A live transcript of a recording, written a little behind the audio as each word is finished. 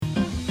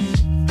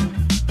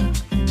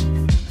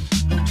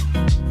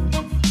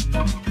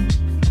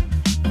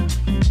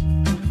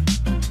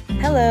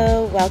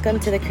welcome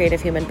to the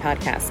Creative Human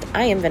Podcast.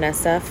 I am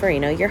Vanessa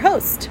Farino, your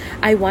host.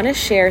 I want to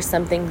share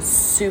something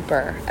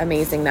super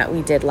amazing that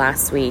we did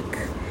last week,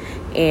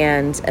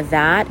 and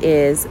that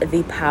is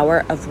the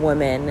Power of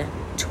Women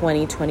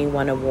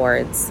 2021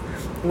 Awards,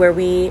 where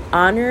we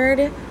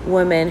honored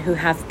women who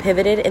have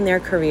pivoted in their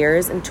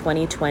careers in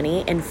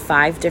 2020 in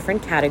 5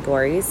 different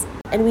categories.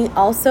 And we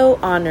also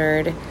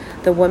honored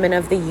the Women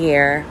of the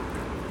Year,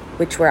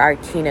 which were our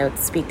keynote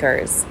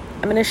speakers.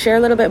 I'm going to share a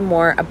little bit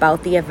more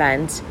about the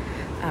event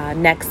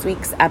next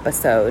week's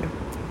episode.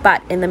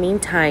 But in the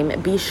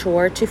meantime, be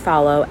sure to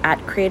follow at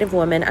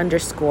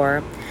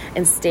creativewoman_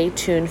 and stay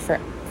tuned for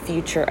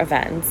future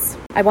events.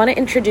 I want to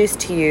introduce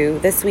to you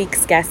this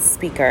week's guest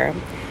speaker,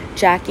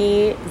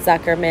 Jackie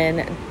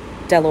Zuckerman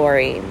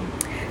Delory.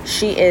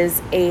 She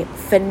is a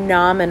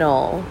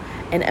phenomenal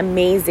and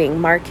amazing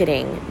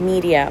marketing,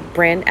 media,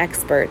 brand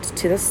expert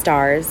to the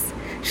stars.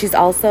 She's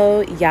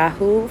also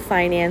Yahoo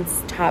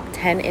Finance Top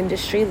 10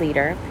 industry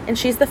leader, and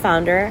she's the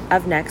founder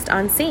of Next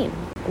On Scene.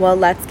 Well,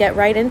 let's get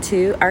right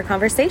into our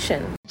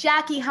conversation.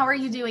 Jackie, how are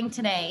you doing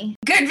today?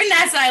 Good,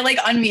 Vanessa. I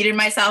unmuted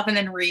myself and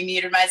then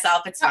remuted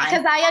myself. It's fine.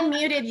 Because I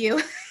unmuted you.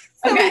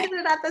 So okay. We did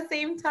it at the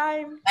same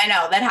time. I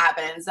know, that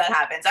happens.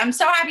 I'm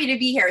so happy to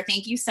be here.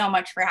 Thank you so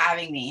much for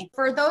having me.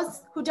 For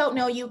those who don't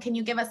know you, can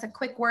you give us a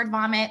quick word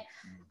vomit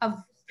of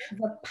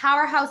the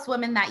powerhouse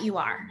woman that you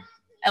are?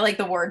 I like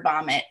the word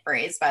vomit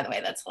phrase, by the way.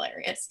 That's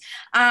hilarious.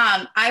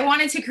 I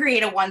wanted to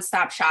create a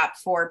one-stop shop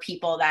for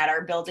people that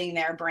are building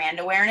their brand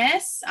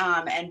awareness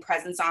and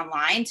presence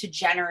online to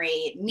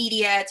generate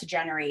media, to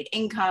generate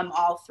income,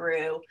 all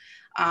through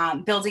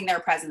building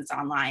their presence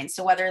online.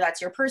 So whether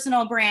that's your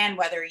personal brand,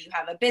 whether you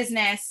have a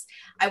business,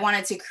 I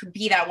wanted to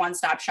be that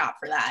one-stop shop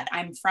for that.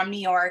 I'm from New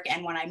York,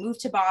 and when I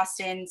moved to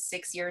Boston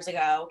 6 years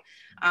ago,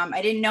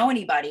 I didn't know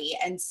anybody.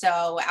 And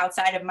so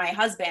outside of my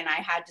husband,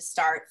 I had to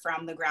start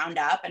from the ground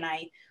up, and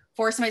I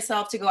forced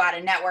myself to go out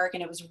and network,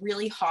 and it was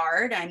really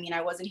hard. I mean,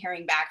 I wasn't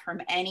hearing back from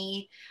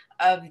any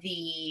of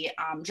the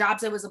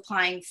jobs I was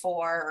applying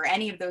for or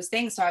any of those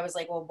things. So I was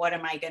like, well, what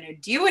am I going to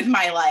do with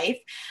my life?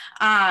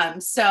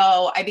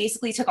 So I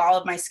basically took all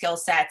of my skill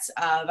sets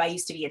I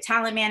used to be a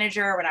talent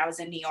manager when I was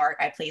in New York.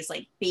 I placed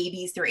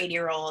babies through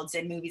 80-year-olds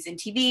in movies and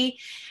TV.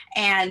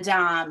 And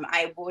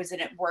I was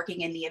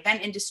working in the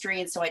event industry.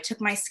 And so I took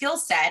my skill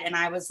set, and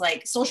I was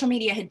like, social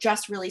media had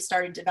just really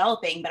started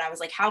developing, but I was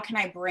like, how can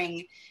I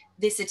bring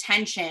this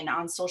attention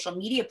on social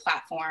media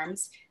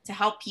platforms to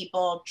help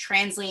people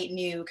translate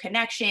new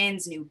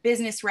connections, new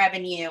business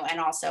revenue, and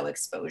also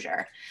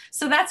exposure.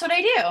 So that's what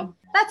I do.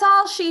 That's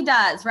all she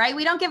does, right?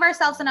 We don't give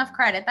ourselves enough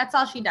credit. That's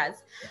all she does.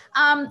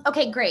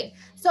 Okay, great.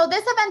 So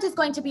this event is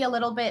going to be a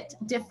little bit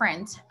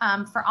different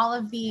for all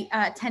of the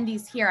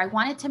attendees here. I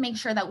wanted to make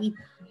sure that we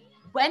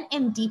went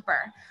in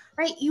deeper,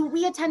 right?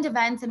 We attend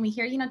events and we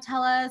hear,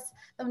 tell us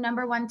the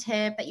number one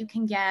tip that you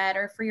can get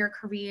or for your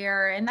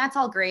career. And that's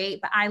all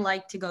great, but I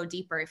like to go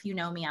deeper. If you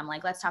know me, I'm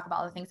like, let's talk about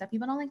all the things that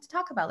people don't like to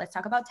talk about. Let's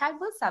talk about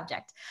taboo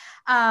subject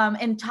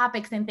and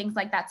topics and things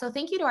like that. So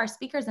thank you to our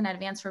speakers in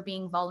advance for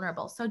being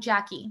vulnerable. So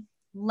Jackie,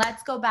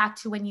 let's go back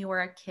to when you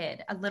were a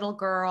kid, a little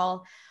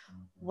girl.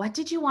 What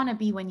did you want to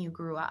be when you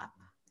grew up?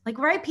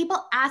 Right?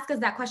 People ask us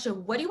that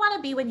question. What do you want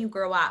to be when you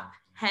grow up?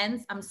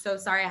 Hence, I'm so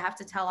sorry I have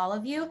to tell all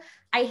of you,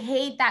 I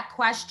hate that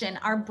question.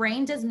 Our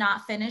brain does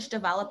not finish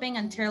developing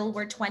until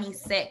we're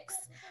 26.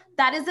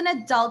 That is an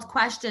adult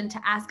question to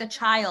ask a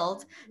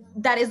child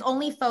that is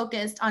only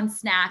focused on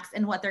snacks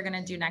and what they're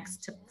going to do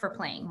next for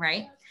playing,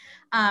 right?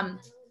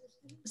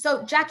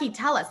 So Jackie,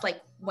 tell us,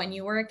 when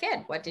you were a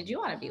kid, what did you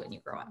want to be when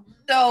you grew up?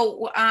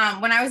 So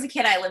when I was a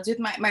kid, I lived with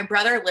my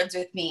brother lived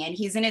with me, and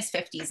he's in his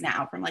 50s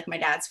now from my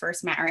dad's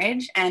first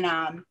marriage. And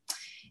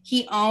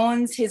he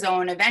owns his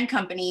own event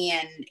company,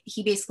 and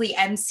he basically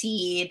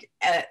emceed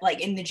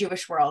in the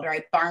Jewish world,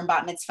 right? Bar and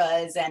bat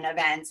mitzvahs and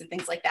events and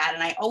things like that.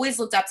 And I always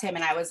looked up to him,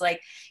 and I was like,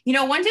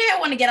 one day I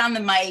want to get on the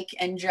mic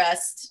and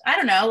just, I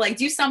don't know,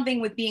 do something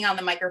with being on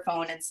the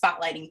microphone and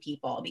spotlighting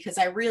people, because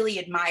I really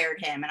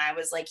admired him. And I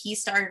was like, he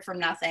started from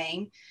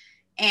nothing,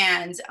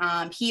 and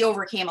he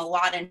overcame a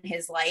lot in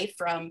his life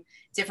from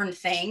different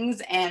things.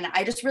 And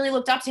I just really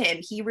looked up to him.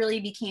 He really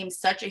became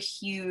such a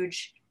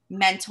huge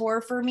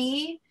mentor for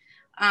me.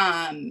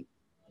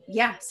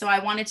 So I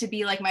wanted to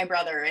be like my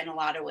brother in a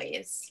lot of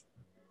ways.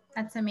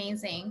 That's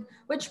amazing.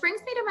 Which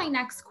brings me to my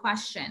next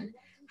question.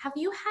 Have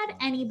you had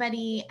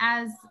anybody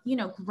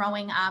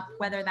growing up,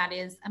 whether that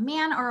is a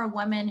man or a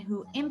woman,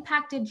 who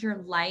impacted your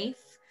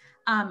life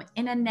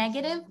in a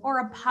negative or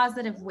a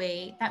positive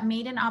way that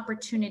made an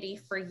opportunity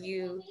for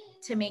you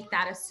to make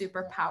that a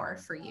superpower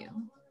for you?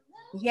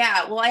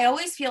 Yeah, well, I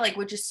always feel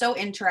which is so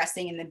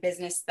interesting in the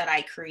business that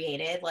I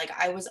created,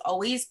 I was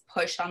always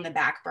pushed on the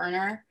back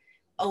burner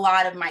a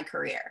lot of my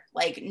career,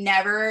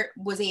 never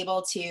was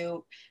able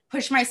to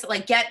push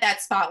myself, get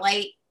that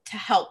spotlight to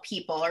help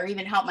people or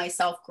even help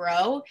myself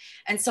grow.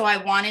 And so I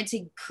wanted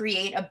to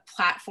create a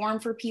platform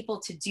for people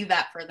to do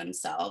that for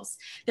themselves.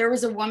 There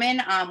was a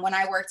woman when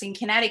I worked in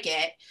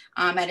Connecticut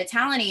at a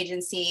talent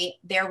agency,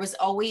 there was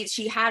always,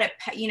 she had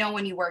a, you know,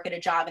 when you work at a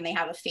job and they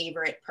have a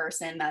favorite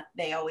person that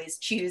they always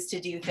choose to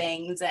do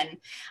things. And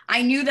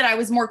I knew that I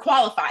was more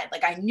qualified.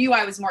 Like I knew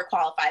I was more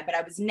qualified, but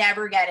I was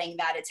never getting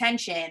that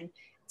attention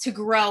to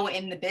grow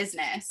in the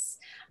business.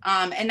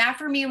 And that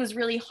for me was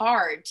really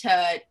hard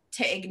to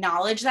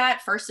acknowledge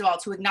that. First of all,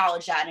 to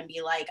acknowledge that and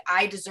be like,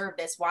 I deserve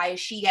this. Why is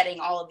she getting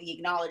all of the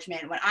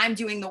acknowledgement when I'm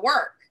doing the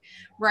work?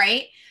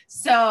 Right.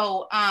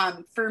 So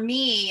for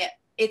me,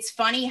 it's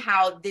funny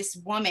how this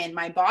woman,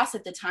 my boss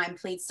at the time,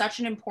 played such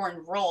an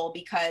important role,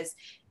 because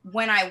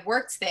when I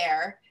worked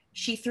there,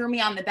 she threw me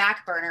on the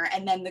back burner.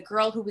 And then the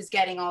girl who was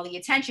getting all the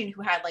attention,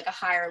 who had like a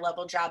higher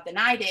level job than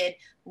I did,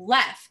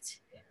 left.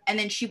 And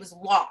then she was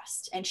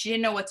lost and she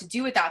didn't know what to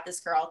do without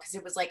this girl, because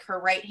it was like her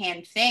right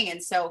hand thing.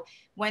 And so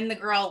when the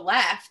girl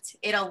left,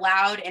 it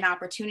allowed an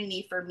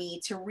opportunity for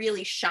me to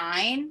really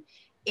shine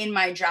in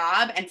my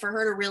job and for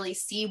her to really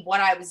see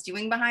what I was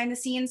doing behind the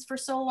scenes for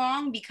so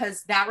long.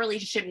 Because that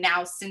relationship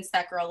now, since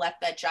that girl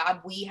left that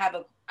job,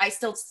 I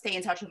still stay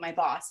in touch with my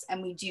boss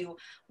and we do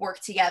work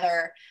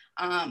together.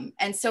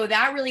 And so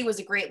that really was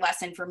a great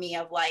lesson for me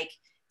of like,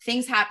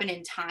 things happen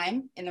in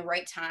time, in the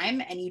right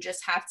time. And you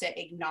just have to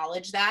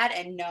acknowledge that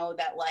and know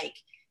that like,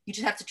 you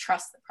just have to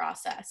trust the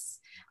process.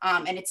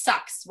 And it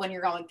sucks when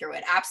you're going through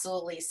it.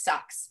 Absolutely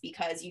sucks,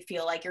 because you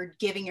feel like you're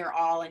giving your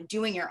all and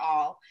doing your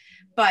all,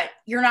 but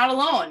you're not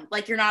alone.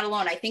 Like you're not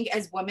alone. I think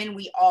as women,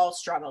 we all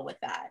struggle with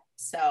that.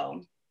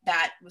 So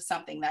that was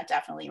something that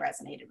definitely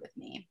resonated with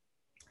me.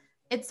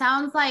 It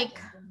sounds like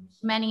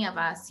many of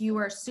us, you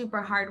were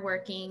super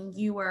hardworking.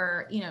 You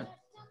were, you know,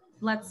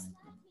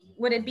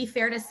 would it be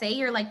fair to say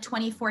you're like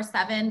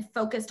 24/7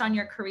 focused on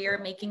your career,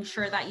 making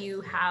sure that you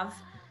have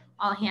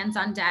all hands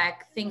on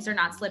deck, things are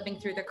not slipping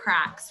through the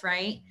cracks,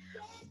 right?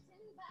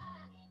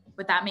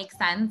 Would that make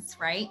sense,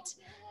 right?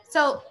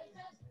 So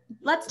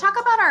let's talk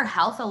about our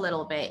health a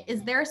little bit.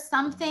 Is there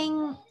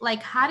something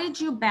like, how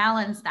did you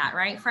balance that,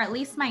 right? For at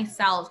least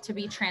myself, to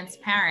be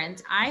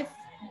transparent, I've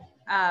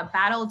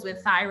battled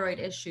with thyroid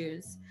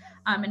issues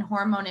and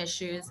hormone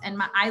issues. And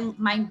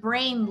my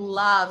brain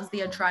loves the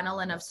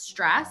adrenaline of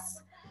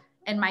stress.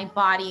 And my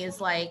body is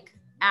like,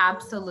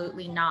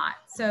 absolutely not.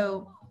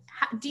 So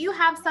do you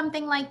have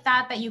something like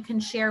that you can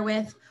share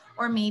with,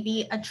 or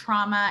maybe a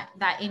trauma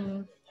that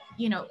in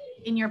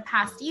your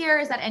past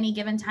years at any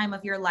given time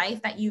of your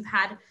life that you've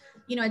had,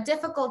 a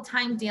difficult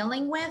time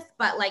dealing with,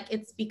 but like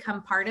it's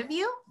become part of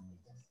you?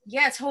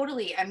 Yeah,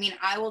 totally. I mean,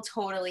 I will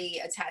totally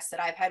attest that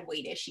I've had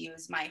weight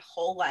issues my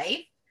whole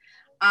life.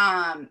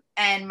 And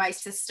my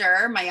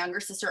younger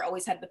sister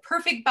always had the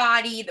perfect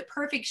body, the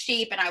perfect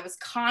shape. And I was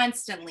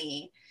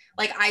constantly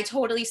like, I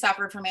totally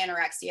suffered from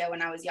anorexia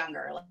when I was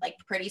younger, like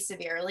pretty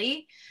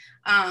severely.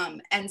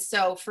 And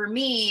so for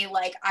me,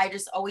 like, I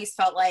just always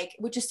felt like,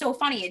 which is so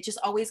funny, it just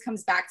always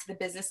comes back to the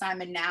business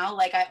I'm in now.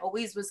 Like I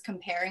always was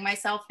comparing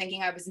myself,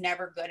 thinking I was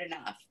never good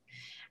enough.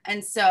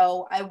 And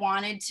so I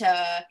wanted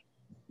to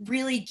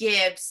really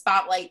give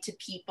spotlight to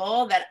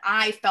people that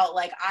I felt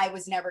like I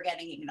was never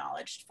getting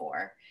acknowledged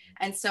for.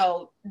 And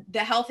so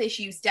the health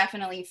issues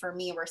definitely for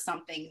me were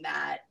something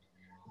that,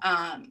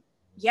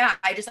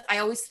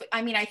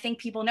 I think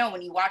people know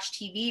when you watch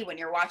TV, when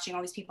you're watching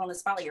all these people in the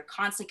spotlight, you're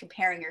constantly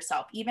comparing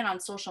yourself, even on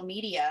social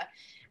media.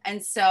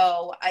 And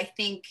so I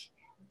think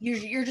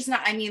you're just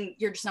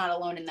not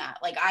alone in that.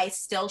 Like I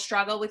still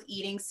struggle with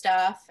eating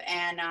stuff.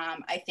 And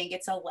I think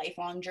it's a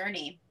lifelong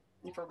journey,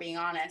 if we're being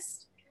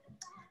honest.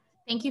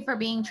 Thank you for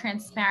being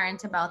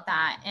transparent about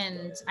that.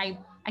 And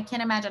I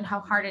can't imagine how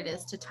hard it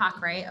is to talk,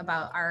 right,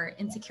 about our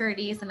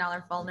insecurities and all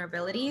our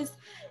vulnerabilities.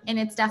 And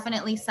it's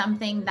definitely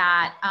something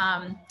that,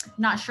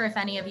 not sure if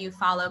any of you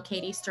follow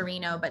Katie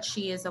Storino, but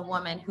she is a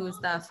woman who's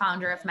the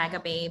founder of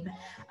Mega Babe.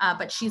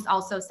 But she's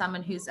also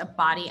someone who's a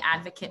body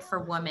advocate for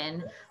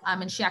women.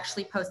 And she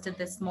actually posted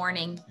this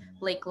morning,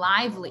 Blake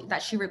Lively,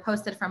 that she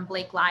reposted from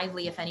Blake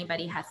Lively, if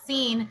anybody has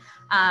seen.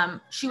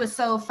 She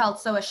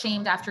felt so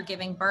ashamed after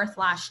giving birth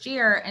last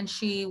year, and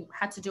she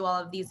had to do all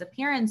of these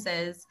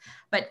appearances.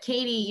 But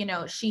Katie,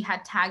 she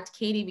had tagged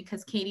Katie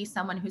because Katie's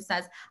someone who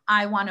says,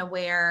 I want to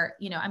wear,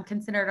 I'm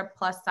considered a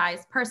plus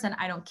size person.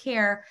 I don't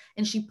care.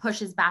 And she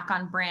pushes back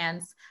on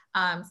brands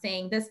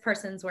saying this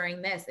person's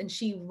wearing this, and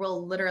she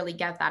will literally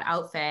get that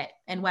outfit.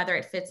 And whether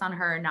it fits on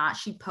her or not,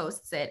 she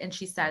posts it and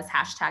she says,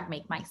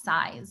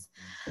 #MakeMySize.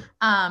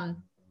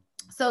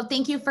 So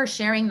thank you for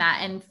sharing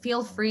that, and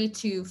feel free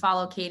to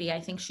follow Katie. I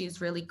think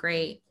she's really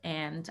great.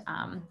 And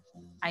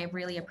I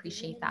really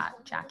appreciate that,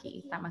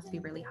 Jackie. That must be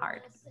really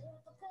hard.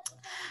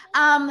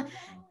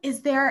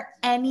 Is there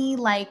any,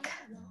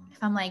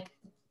 if I'm like,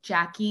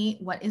 Jackie,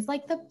 what is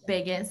like the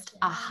biggest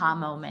aha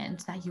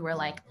moment that you were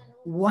like,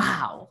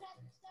 wow?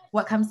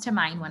 What comes to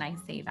mind when I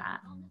say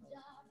that?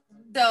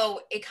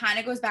 So it kind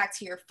of goes back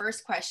to your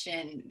first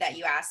question that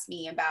you asked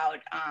me about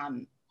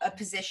a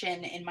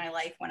position in my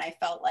life when I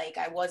felt like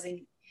I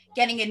wasn't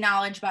getting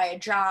acknowledged by a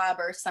job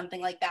or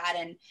something like that.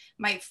 And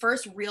my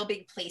first real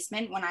big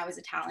placement when I was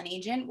a talent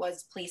agent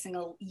was placing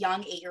a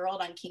young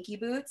 8-year-old on Kinky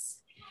Boots.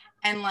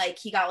 And like,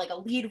 he got like a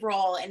lead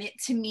role. And it,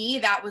 to me,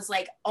 that was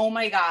like, oh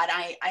my God,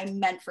 I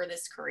meant for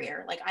this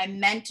career. Like, I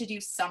meant to do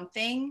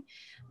something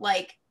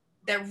like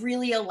that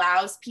really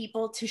allows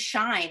people to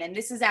shine. And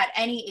this is at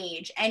any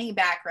age, any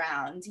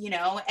background, you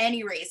know,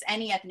 any race,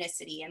 any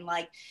ethnicity. And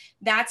like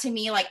that, to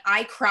me, like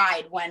I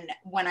cried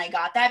when I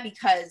got that,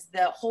 because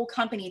the whole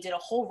company did a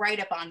whole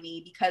write-up on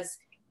me, because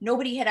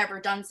nobody had ever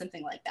done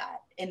something like that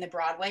in the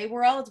Broadway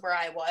world where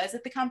I was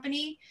at the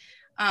company,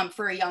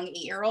 for a young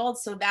 8-year-old.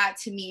 So that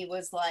to me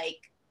was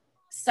like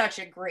such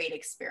a great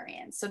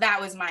experience. So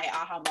that was my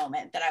aha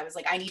moment, that I was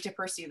like, I need to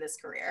pursue this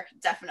career.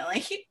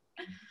 Definitely.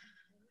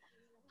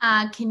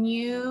 Can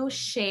you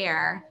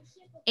share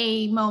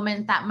a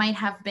moment that might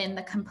have been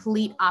the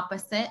complete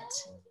opposite,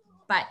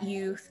 but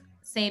you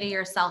say to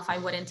yourself, I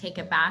wouldn't take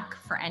it back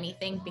for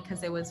anything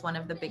because it was one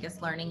of the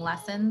biggest learning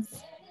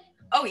lessons?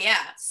 Oh yeah.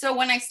 So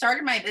when I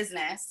started my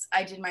business,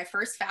 I did my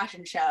first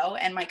fashion show,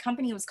 and my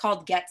company was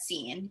called Get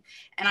Scene.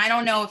 And I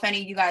don't know if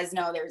any of you guys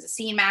know, there's a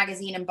Scene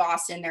magazine in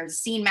Boston. There's a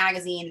Scene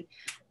magazine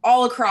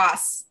all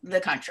across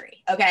the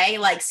country. Okay.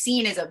 Like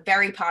Scene is a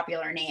very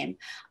popular name.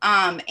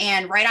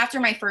 And right after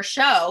my first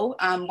show,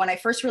 when I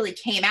first really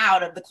came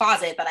out of the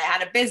closet that I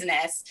had a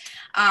business,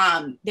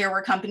 there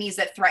were companies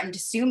that threatened to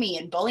sue me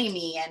and bully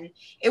me. And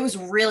it was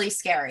really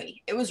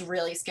scary. It was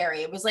really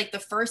scary. It was like the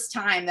first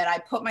time that I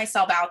put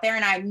myself out there,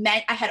 and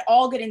I had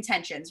all good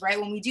intentions, right?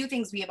 When we do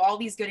things, we have all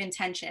these good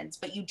intentions,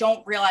 but you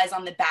don't realize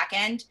on the back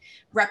end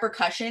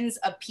repercussions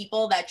of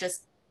people that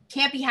just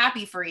can't be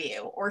happy for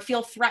you or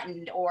feel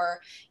threatened, or,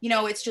 you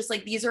know, it's just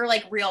like, these are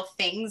like real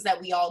things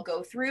that we all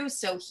go through.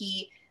 So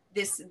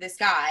this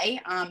guy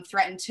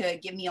threatened to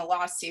give me a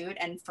lawsuit.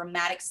 And from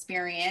that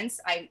experience,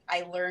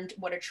 I learned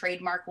what a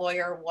trademark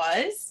lawyer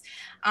was.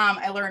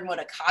 I learned what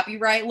a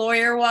copyright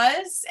lawyer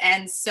was.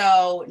 And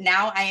so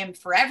now I am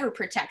forever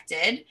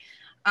protected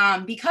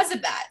because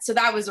of that. So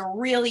that was a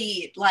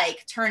really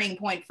like turning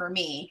point for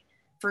me,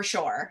 for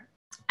sure.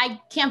 I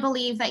can't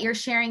believe that you're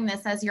sharing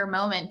this as your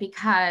moment,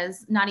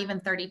 because not even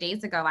 30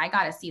 days ago, I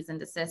got a cease and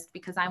desist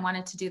because I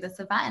wanted to do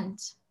this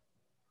event.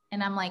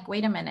 And I'm like,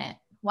 wait a minute,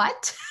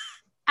 what?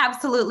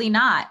 Absolutely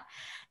not.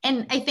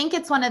 And I think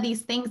it's one of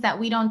these things that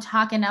we don't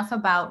talk enough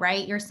about,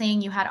 right? You're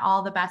saying you had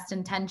all the best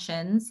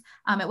intentions.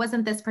 It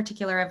wasn't this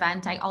particular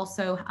event. I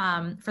also,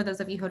 for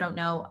those of you who don't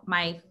know,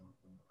 my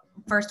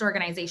first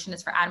organization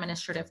is for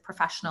administrative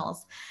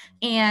professionals.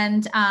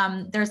 And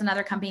there's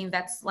another company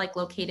that's like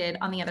located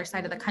on the other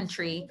side of the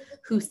country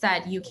who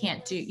said, you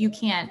can't,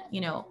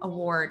 you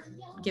know,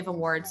 give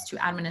awards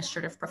to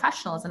administrative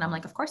professionals. And I'm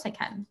like, of course I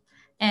can.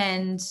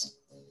 And,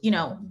 you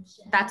know,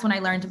 that's when I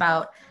learned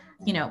about,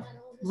 you know,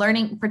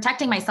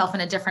 protecting myself in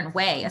a different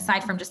way,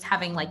 aside from just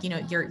having like, you know,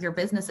 your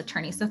business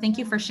attorney. So thank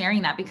you for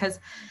sharing that, because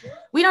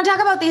we don't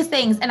talk about these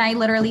things. And I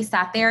literally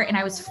sat there and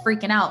I was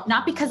freaking out,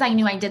 not because I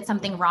knew I did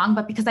something wrong,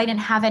 but because I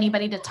didn't have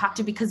anybody to talk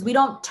to, because we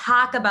don't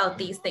talk about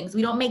these things.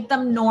 We don't make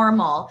them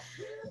normal.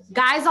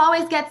 Guys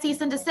always get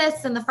cease and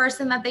desists. And the first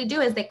thing that they do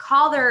is they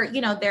call their,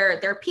 you know,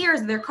 their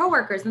peers, their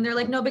coworkers, and they're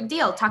like, no big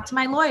deal. Talk to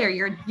my lawyer.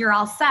 You're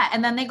all set.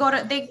 And then they go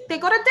to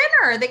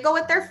dinner, they go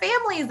with their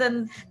families,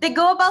 and they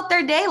go about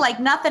their day like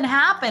nothing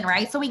happened.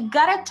 Right. So we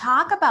got to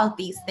talk about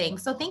these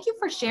things. So thank you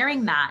for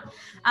sharing that.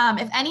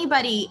 If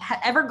anybody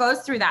ever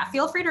goes through that,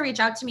 feel free to reach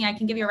out to me. I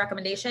can give you a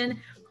recommendation.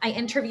 I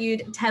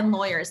interviewed 10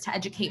 lawyers to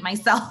educate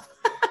myself.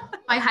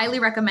 I highly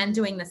recommend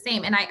doing the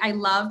same. And I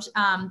loved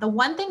the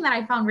one thing that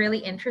I found really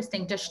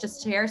interesting, just to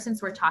share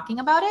since we're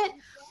talking about it,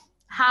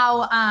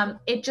 how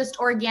it just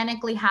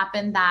organically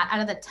happened that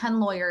out of the 10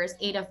 lawyers,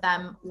 8 of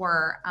them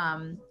were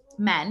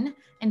men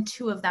and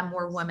 2 of them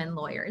were women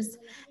lawyers.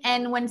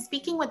 And when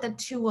speaking with the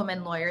 2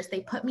 women lawyers,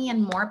 they put me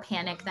in more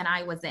panic than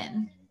I was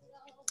in.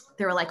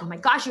 They were like, oh my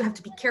gosh, you have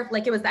to be careful.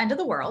 Like it was the end of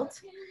the world.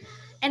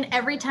 And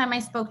every time I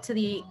spoke to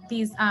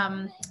these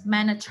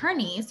men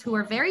attorneys who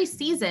were very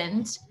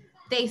seasoned,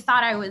 they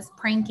thought I was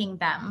pranking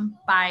them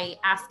by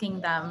asking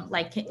them,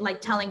 like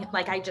telling,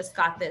 like, I just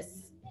got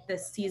this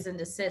cease and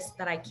desist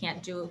that I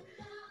can't do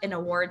an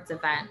awards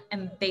event.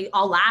 And they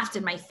all laughed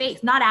in my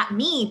face, not at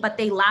me, but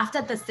they laughed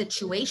at the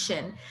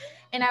situation.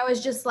 And I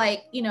was just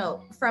like, you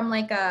know, from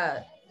like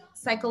a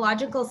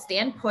psychological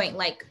standpoint,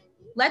 like,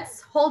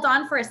 let's hold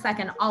on for a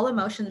second, all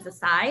emotions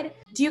aside.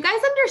 Do you guys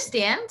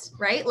understand,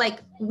 right? Like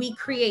we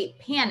create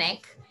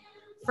panic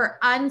for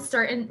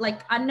uncertain,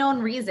 like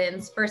unknown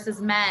reasons,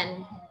 versus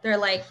men. They're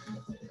like,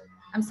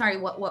 I'm sorry,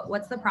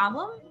 what's the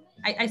problem?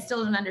 I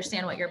still don't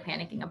understand what you're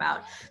panicking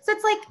about. So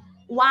it's like,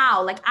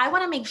 wow, like I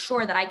want to make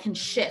sure that I can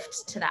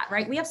shift to that,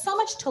 right? We have so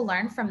much to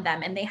learn from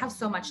them and they have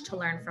so much to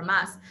learn from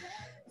us.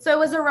 So it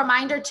was a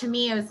reminder to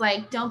me. It was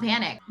like, don't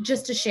panic.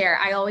 Just to share,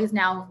 I always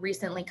now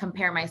recently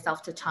compare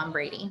myself to Tom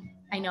Brady.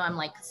 I know I'm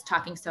like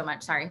talking so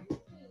much, sorry.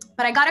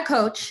 But I got a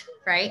coach,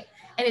 right?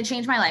 And it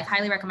changed my life.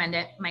 Highly recommend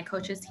it. My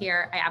coach is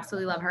here. I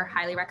absolutely love her.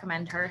 Highly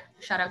recommend her.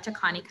 Shout out to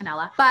Connie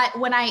Canella. But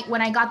when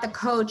I got the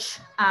coach,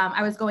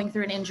 I was going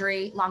through an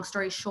injury. Long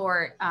story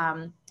short,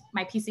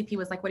 my PCP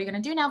was like, what are you going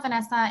to do now,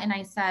 Vanessa? And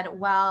I said,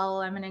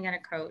 well, I'm going to get a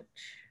coach.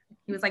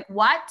 He was like,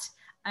 what?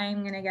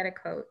 I'm going to get a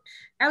coach.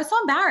 I was so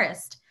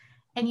embarrassed.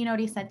 And you know what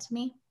he said to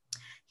me?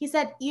 He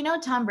said, you know,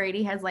 Tom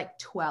Brady has like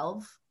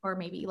 12 or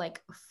maybe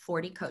like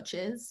 40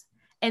 coaches.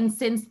 And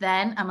since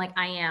then, I'm like,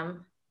 I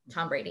am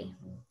Tom Brady.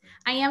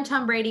 I am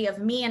Tom Brady of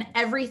me and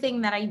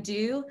everything that I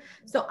do.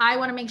 So I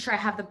want to make sure I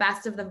have the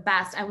best of the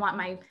best. I want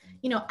my,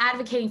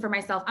 advocating for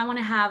myself. I want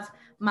to have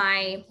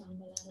my,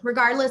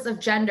 regardless of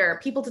gender,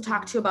 people to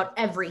talk to about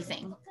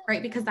everything,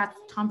 right? Because that's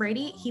Tom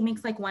Brady. He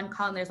makes like one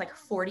call and there's like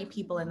 40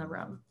 people in the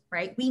room,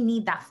 right? We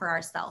need that for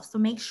ourselves. So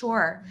make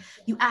sure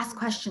you ask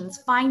questions,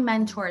 find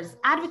mentors,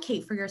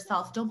 advocate for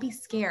yourself. Don't be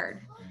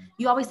scared.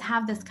 You always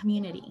have this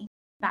community.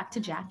 Back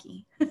to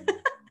Jackie.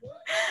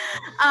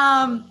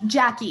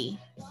 Jackie,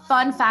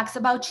 fun facts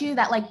about you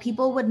that like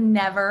people would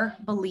never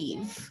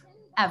believe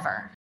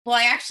ever. Well,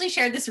 I actually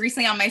shared this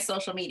recently on my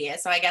social media,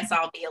 so I guess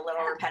I'll be a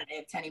little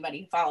repetitive to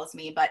anybody who follows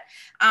me. But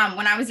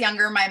when I was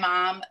younger, my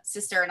mom,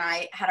 sister, and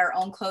I had our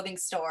own clothing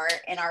store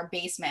in our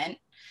basement.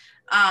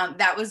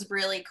 That was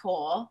really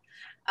cool.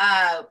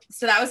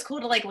 So that was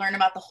cool to like learn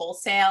about the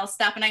wholesale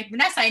stuff. And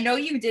Vanessa, I know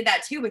you did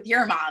that too with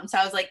your mom. So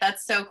I was like,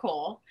 that's so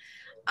cool.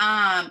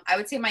 I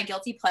would say my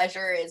guilty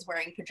pleasure is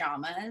wearing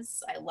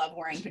pajamas. I love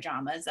wearing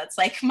pajamas. That's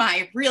like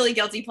my really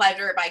guilty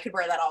pleasure. If I could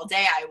wear that all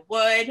day, I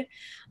would.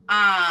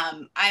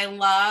 I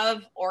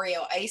love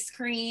Oreo ice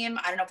cream.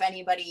 I don't know if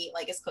anybody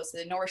like is close to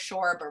the North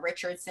Shore, but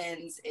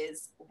Richardson's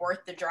is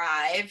worth the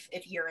drive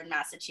if you're in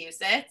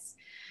Massachusetts.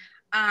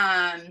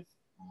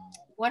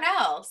 What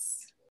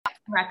else?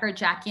 Record,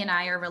 Jackie and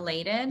I are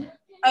related.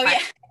 Oh yeah.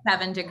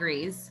 7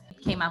 degrees.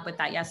 Came up with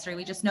that yesterday.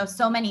 We just know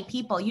so many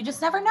people. You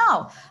just never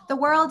know. The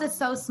world is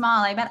so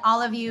small. I bet all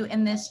of you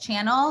in this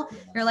channel,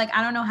 you're like,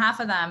 I don't know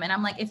half of them. And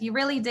I'm like, if you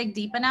really dig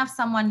deep enough,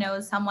 someone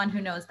knows someone who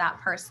knows that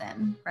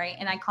person, right?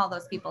 And I call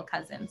those people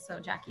cousins.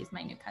 So Jackie's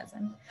my new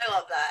cousin. I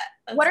love that.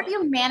 That's what are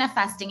you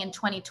manifesting in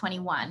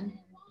 2021?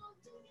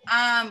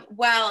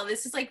 Well,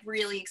 this is like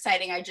really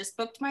exciting. I just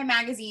booked my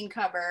magazine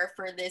cover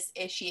for this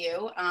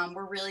issue.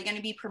 We're really going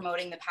to be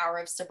promoting the power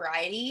of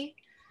sobriety.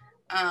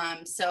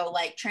 So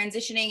like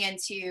transitioning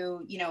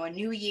into, a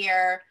new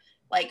year,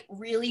 like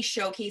really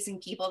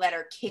showcasing people that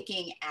are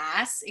kicking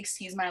ass,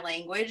 excuse my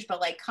language,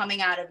 but like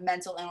coming out of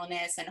mental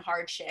illness and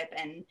hardship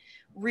and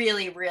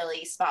really,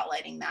 really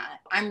spotlighting that.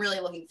 I'm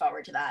really looking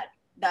forward to that.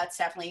 That's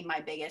definitely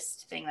my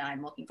biggest thing that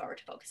I'm looking forward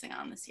to focusing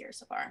on this year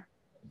so far.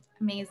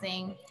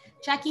 Amazing.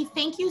 Jackie,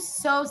 thank you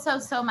so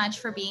much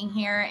for being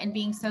here and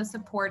being so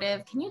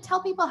supportive. Can you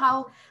tell people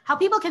how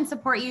people can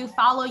support you,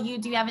 follow you?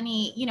 Do you have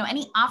any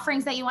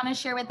offerings that you want to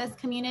share with this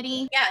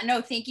community? Yeah,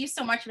 no, thank you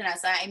so much,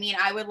 Vanessa. I mean,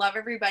 I would love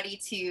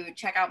everybody to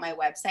check out my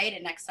website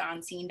at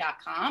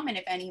nextonscene.com. And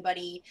if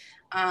anybody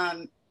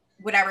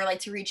would ever like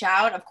to reach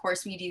out, of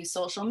course, we do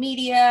social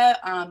media,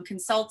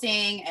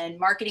 consulting and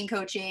marketing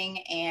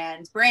coaching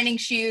and branding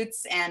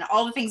shoots, and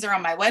all the things are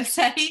on my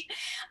website.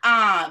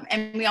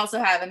 And we also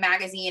have a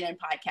magazine and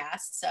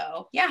podcast.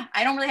 So yeah,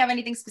 I don't really have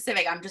anything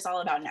specific. I'm just all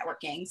about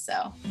networking.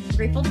 So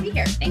grateful to be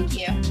here. Thank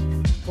you.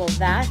 Well,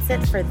 that's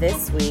it for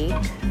this week.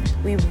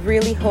 We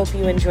really hope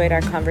you enjoyed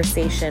our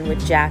conversation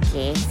with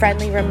Jackie.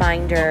 Friendly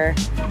reminder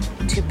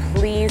to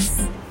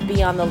please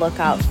be on the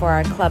lookout for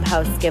our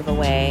Clubhouse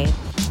giveaway.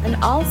 And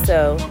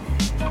also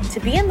to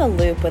be in the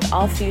loop with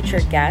all future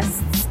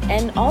guests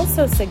and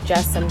also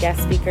suggest some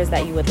guest speakers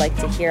that you would like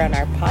to hear on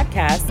our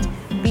podcast,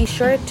 be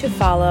sure to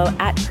follow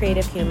at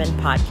Creative Human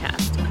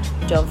Podcast.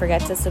 Don't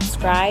forget to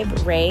subscribe,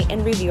 rate,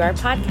 and review our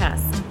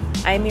podcast.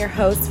 I'm your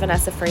host,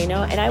 Vanessa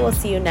Farino, and I will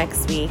see you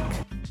next week.